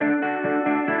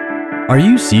Are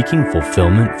you seeking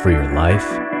fulfillment for your life?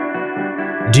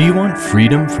 Do you want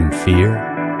freedom from fear?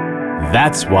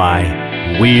 That's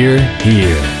why we're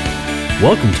here.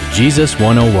 Welcome to Jesus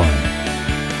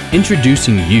 101,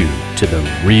 introducing you to the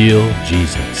real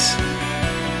Jesus.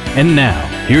 And now,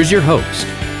 here's your host,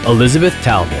 Elizabeth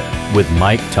Talbot with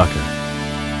Mike Tucker.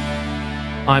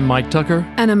 I'm Mike Tucker.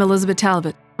 And I'm Elizabeth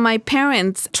Talbot. My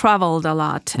parents traveled a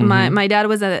lot. Mm-hmm. My dad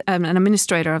was an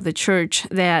administrator of the church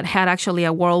that had actually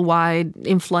a worldwide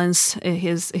influence in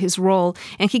his role,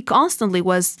 and he constantly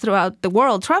was throughout the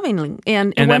world traveling.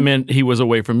 And that meant he was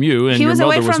away from you, and your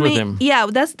mother was with him. Yeah,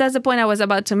 that's the point I was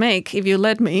about to make, if you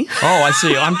let me. Oh, I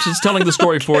see. I'm just telling the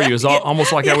story for you. It's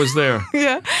almost like I was there.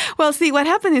 Yeah. Well, see, what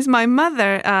happened is my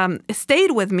mother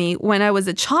stayed with me when I was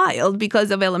a child because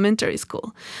of elementary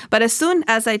school. But as soon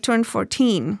as I turned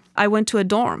 14, I went to a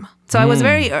dorm. So I was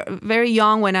very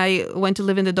young when I went to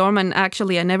live in the dorm, and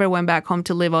actually I never went back home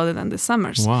to live other than the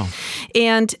summers. Wow.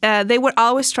 And they were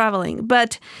always traveling.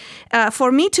 But for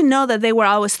me to know that they were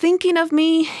always thinking of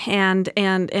me and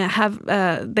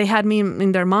they had me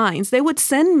in their minds, they would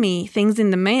send me things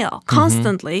in the mail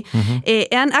constantly. Mm-hmm.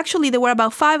 And actually they were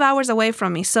about 5 hours away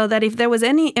from me, so that if there was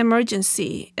any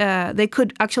emergency, they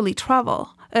could actually travel.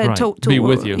 To be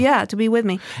with you. Yeah, to be with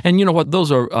me. And you know what?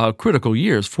 Those are critical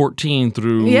years, 14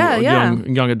 through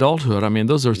young adulthood. I mean,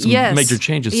 those are some major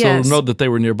changes. Yes. So to know that they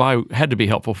were nearby had to be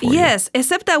helpful for you. Yes,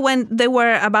 except that when they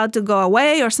were about to go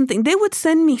away or something, they would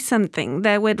send me something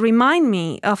that would remind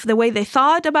me of the way they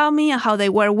thought about me and how they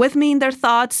were with me in their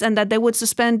thoughts, and that they would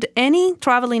suspend any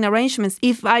traveling arrangements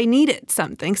if I needed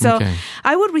something. So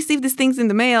I would receive these things in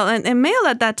the mail. And mail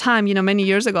at that time, many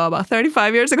years ago, about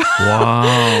 35 years ago.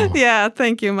 Wow. Yeah,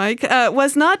 thank you, Mike,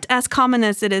 was not as common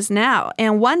as it is now.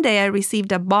 And one day I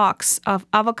received a box of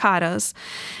avocados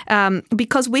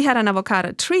because we had an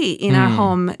avocado tree in our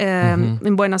home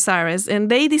in Buenos Aires. And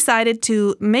they decided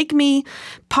to make me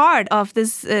part of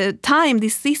this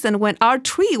this season when our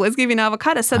tree was giving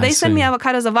avocados. So they sent me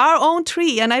avocados of our own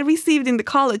tree. And I received in the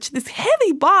college this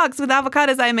heavy box with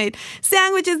avocados. I made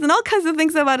sandwiches and all kinds of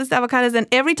things about these avocados. And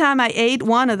every time I ate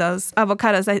one of those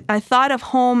avocados, I thought of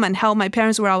home and how my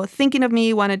parents were always thinking of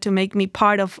me, wanted to make me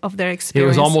part of their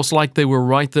experience. It was almost like they were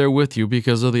right there with you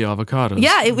because of the avocados.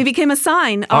 Yeah, it became a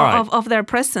sign of their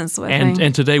presence with me.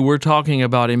 And today we're talking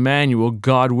about Emmanuel,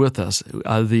 God with us,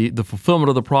 the fulfillment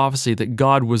of the prophecy that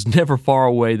God was never far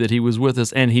away, that he was with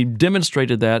us, and he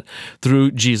demonstrated that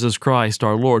through Jesus Christ,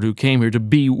 our Lord, who came here to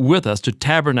be with us, to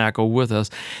tabernacle with us,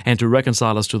 and to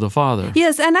reconcile us to the Father.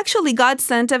 Yes, and actually God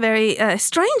sent a very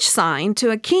strange sign to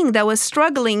a king that was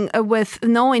struggling with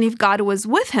knowing if God was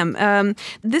with him.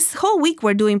 This whole week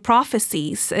we're doing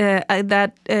prophecies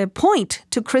that point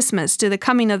to Christmas, to the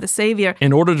coming of the Savior.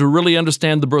 In order to really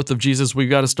understand the birth of Jesus, we've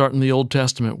got to start in the Old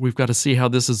Testament. We've got to see how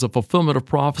this is a fulfillment of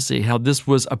prophecy, how this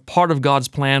was a part of God's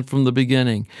plan from the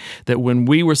beginning, that when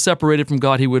we were separated from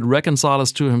God, he would reconcile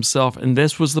us to himself, and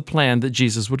this was the plan that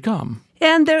Jesus would come.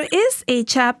 And there is a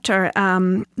chapter,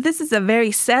 this is a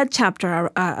very sad chapter,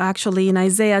 actually, in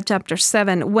Isaiah chapter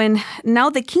 7, when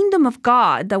now the kingdom of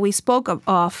God that we spoke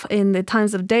of in the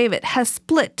times of David has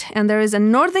split, and there is a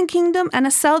northern kingdom and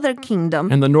a southern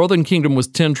kingdom. And the northern kingdom was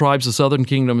 10 tribes, the southern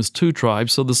kingdom is 2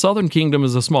 tribes, so the southern kingdom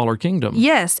is a smaller kingdom.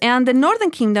 Yes, and the northern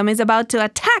kingdom is about to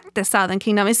attack the southern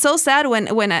kingdom. It's so sad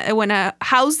when a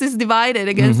house is divided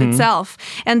against itself.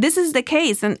 And this is the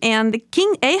case, and the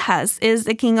King Ahaz is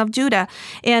the king of Judah.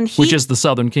 Which is the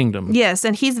southern kingdom. Yes,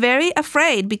 and he's very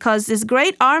afraid because this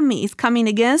great army is coming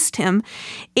against him.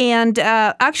 And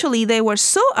actually, they were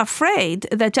so afraid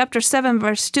that chapter 7,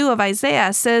 verse 2 of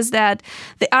Isaiah says that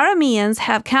the Arameans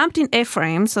have camped in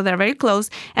Ephraim, so they're very close,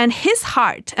 and his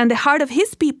heart and the heart of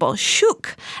his people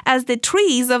shook as the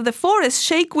trees of the forest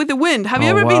shake with the wind. Have you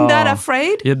ever been that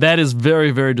afraid? Yeah, that is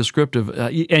very, very descriptive.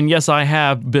 And yes, I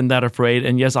have been that afraid,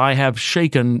 and yes, I have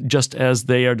shaken just as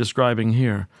they are describing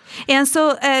here. And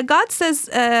so God says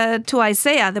to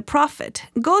Isaiah, the prophet,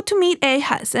 go to meet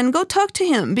Ahaz and go talk to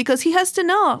him because he has to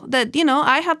know that,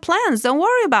 I have plans. Don't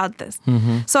worry about this.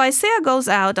 So Isaiah goes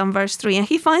out on verse 3 and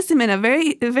he finds him in a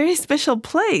very, very special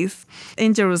place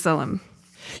in Jerusalem.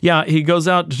 Yeah, he goes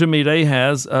out to meet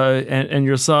Ahaz and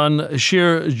your son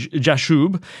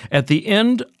Shir-Jashub at the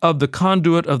end of the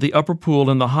conduit of the upper pool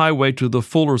in the highway to the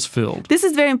fuller's field. This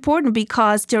is very important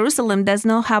because Jerusalem does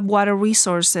not have water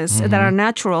resources that are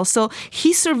natural. So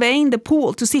he's surveying the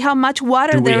pool to see how much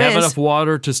water there is. Do we have enough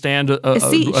water to stand a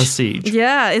siege?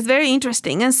 Yeah, it's very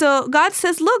interesting. And so God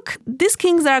says, look, these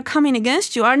kings that are coming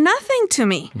against you are nothing to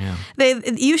me. Yeah.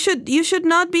 You should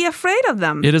not be afraid of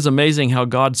them. It is amazing how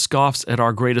God scoffs at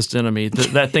our greatest enemy,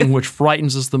 that thing which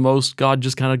frightens us the most. God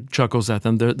just kind of chuckles at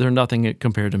them. They're nothing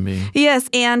compared to me. Yes,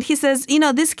 and he says,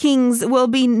 these kings will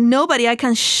be nobody. I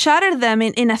can shatter them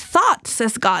in a thought,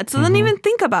 says God. So don't even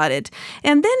think about it.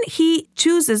 And then he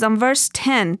chooses on verse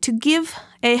 10 to give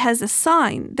Ahaz a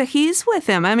sign that he is with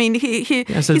him. I mean, he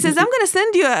says, I'm going to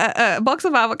send you a box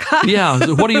of avocado. Yeah,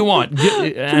 so what do you want?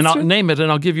 And I'll name it,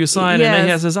 and I'll give you a sign. Yes. And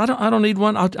Ahaz says, I don't need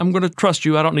one. I'm going to trust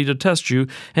you. I don't need to test you.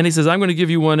 And he says, I'm going to give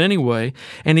you one anyway.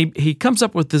 And he comes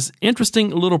up with this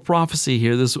interesting little prophecy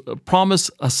here, this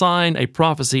promise, a sign, a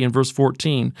prophecy in verse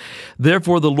 14.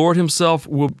 Therefore, the Lord himself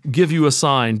will give you a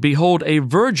sign. Behold, a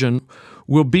virgin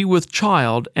will be with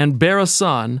child and bear a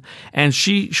son, and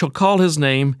she shall call his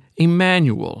name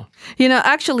Emmanuel.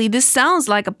 Actually, this sounds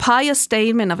like a pious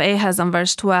statement of Ahaz on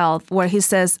verse 12, where he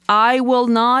says, I will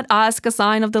not ask a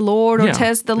sign of the Lord or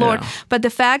test the Lord. Yeah. But the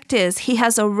fact is, he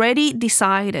has already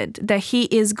decided that he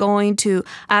is going to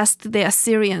ask the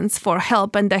Assyrians for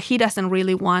help and that he doesn't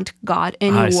really want God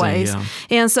anyways. Yeah.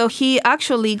 And so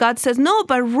God says, no,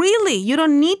 but really, you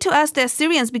don't need to ask the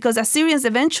Assyrians because Assyrians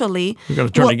eventually They're going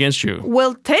to turn against you.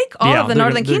 Will take all of the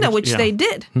northern kingdom, which yeah. they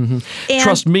did. And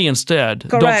trust me instead.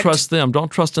 Correct. Don't trust them. Don't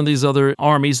trust in these other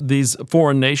armies, these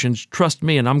foreign nations. Trust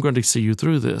me, and I'm going to see you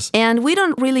through this. And we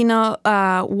don't really know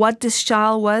what this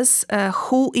child was,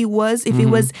 who it was, if it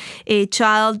was a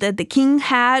child that the king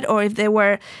had, or if they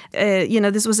were,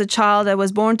 this was a child that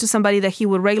was born to somebody that he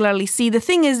would regularly see. The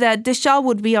thing is that this child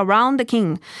would be around the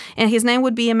king, and his name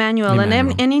would be Emmanuel. And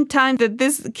any time that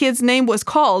this kid's name was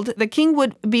called, the king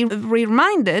would be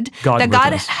reminded that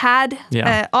God had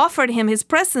offered him his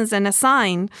presence and a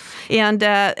sign. And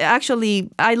actually,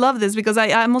 I love this because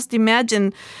I almost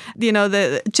imagine,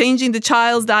 the changing the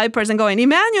child's diapers and going,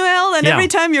 Emmanuel, and every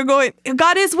time you're going,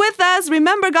 God is with us.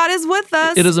 Remember, God is with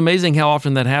us. It is amazing how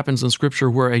often that happens in Scripture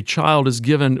where a child is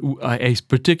given a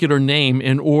particular name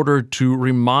in order to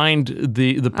remind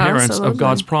the parents of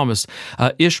God's promise.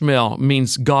 Ishmael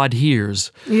means God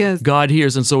hears. Yes. God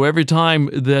hears. And so every time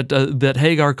that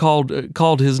Hagar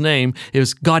called his name, it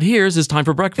was, God hears, it's time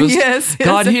for breakfast. Yes.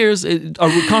 God hears, a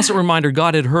constant reminder,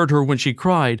 God had heard her when she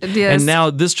cried. Yes. And now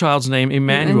this child's name,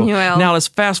 Emmanuel. Now let's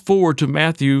fast forward to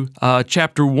Matthew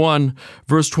chapter 1,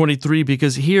 verse 23,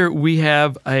 because here we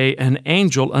have an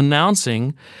angel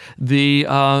announcing the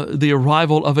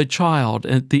arrival of a child,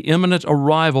 and the imminent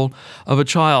arrival of a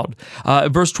child.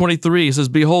 Verse 23, it says,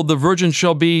 Behold, the virgin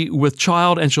shall be with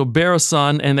child and shall bear a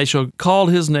son, and they shall call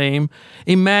his name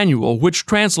Emmanuel, which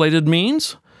translated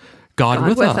means God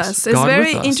with us. It's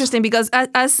very interesting because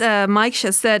as Mike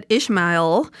just said,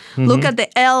 Ishmael, look at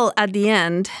the L at the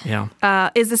end. Yeah.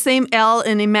 Is the same L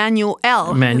in Emmanuel.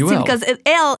 Emmanuel. Because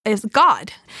L is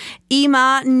God.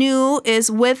 Emmanuel is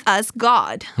with us,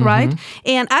 God, right?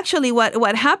 And actually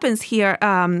what happens here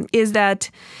is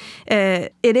that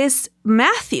it is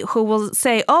Matthew who will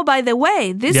say, oh, by the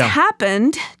way, this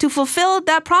happened to fulfill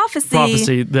that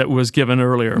prophecy that was given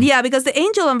earlier. Yeah, because the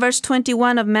angel in verse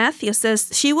 21 of Matthew says,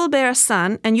 she will bear a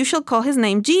son, and you shall call his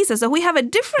name Jesus. So we have a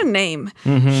different name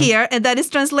here, and that is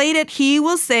translated, he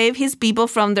will save his people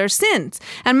from their sins.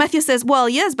 And Matthew says, well,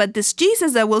 yes, but this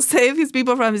Jesus that will save his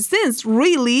people from his sins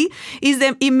really is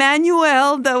the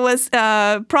Emmanuel that was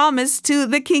promised to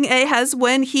the king Ahaz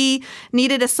when he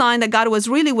needed a sign that God was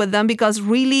really with them, because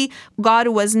really God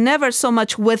was never so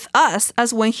much with us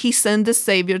as when he sent the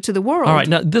Savior to the world. All right,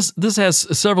 now this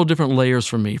has several different layers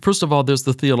for me. First of all, there's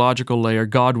the theological layer,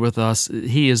 God with us.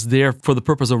 He is there for the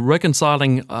purpose of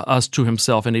reconciling us to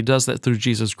himself, and he does that through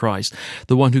Jesus Christ,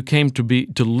 the one who came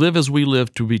to live as we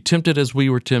live, to be tempted as we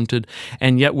were tempted,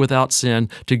 and yet without sin,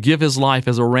 to give his life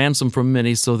as a ransom for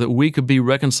many so that we could be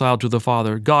reconciled to the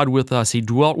Father. God with us. He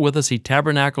dwelt with us. He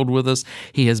tabernacled with us.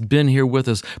 He has been here with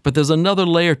us. But there's another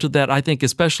layer to that, I think,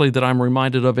 especially that I'm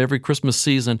reminded of every Christmas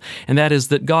season, and that is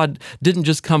that God didn't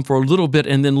just come for a little bit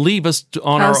and then leave us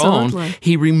on our own.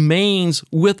 He remains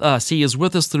with us. He is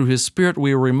with us through his Spirit.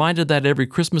 We are reminded that every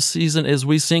Christmas season as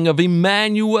we sing of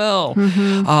Emmanuel,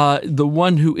 the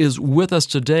one who is with us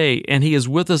today, and he is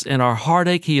with us in our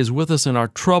heartache. He is with us in our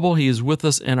trouble. He is with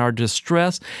us in our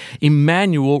distress.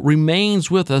 Emmanuel remains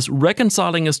with us,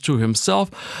 reconciling us to himself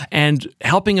and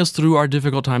helping us through our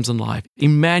difficult times in life.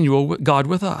 Emmanuel, God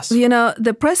with us. You know,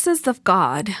 the presence of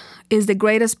God is the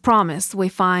greatest promise we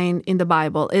find in the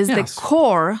Bible, is the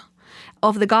core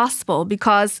of the gospel,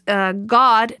 because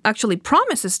God actually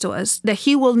promises to us that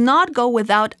he will not go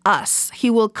without us. He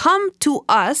will come to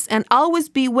us and always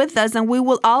be with us, and we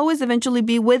will always eventually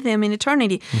be with him in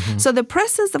eternity. So the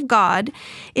presence of God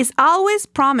is always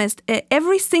promised.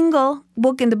 Every single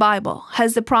book in the Bible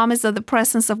has the promise of the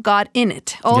presence of God in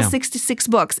it, all 66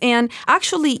 books. And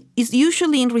actually is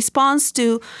usually in response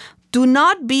to do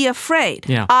not be afraid.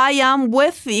 Yeah. I am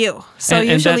with you. So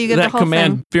usually you get the whole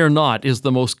command, thing. fear not, is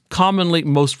the most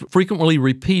frequently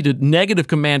repeated negative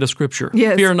command of Scripture.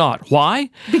 Yes. Fear not. Why?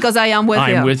 Because I am with you.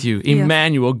 I am with you. Yes.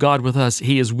 Emmanuel, God with us.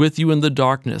 He is with you in the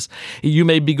darkness. You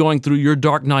may be going through your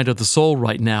dark night of the soul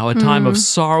right now, a time of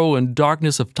sorrow and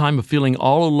darkness, a time of feeling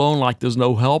all alone, like there's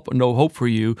no help, no hope for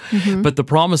you. But the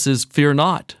promise is, fear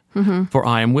not. For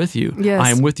I am with you. Yes. I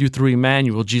am with you through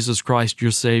Emmanuel, Jesus Christ,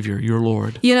 your Savior, your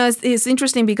Lord. You know, it's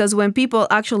interesting because when people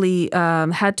actually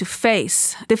had to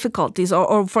face difficulties,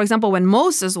 or for example, when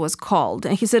Moses was called,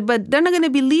 and he said, but they're not going to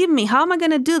believe me. How am I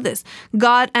going to do this?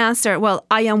 God answered, well,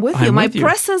 I am with you. My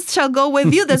presence shall go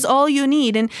with you. That's all you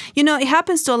need. And, you know, it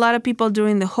happens to a lot of people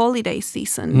during the holiday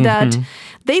season that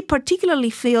they particularly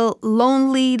feel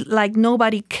lonely, like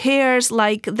nobody cares,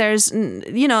 like there's,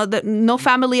 you know, no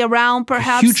family around,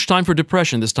 perhaps. Huge time for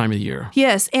depression this time of the year.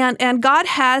 Yes, and God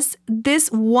has this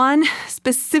one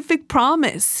specific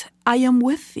promise. I am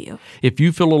with you. If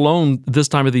you feel alone this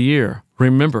time of the year,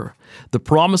 remember, the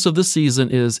promise of the season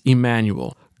is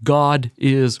Emmanuel. God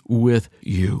is with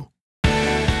you.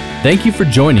 Thank you for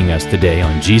joining us today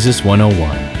on Jesus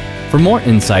 101. For more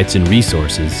insights and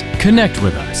resources, connect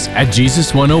with us at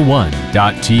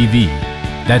Jesus101.tv.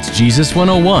 That's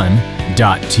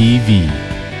Jesus101.tv.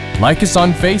 Like us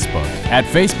on Facebook at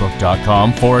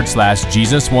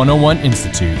facebook.com/Jesus101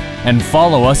 Institute and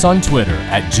follow us on Twitter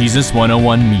at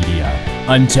Jesus101 Media.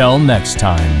 Until next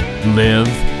time, live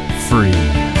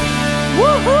free.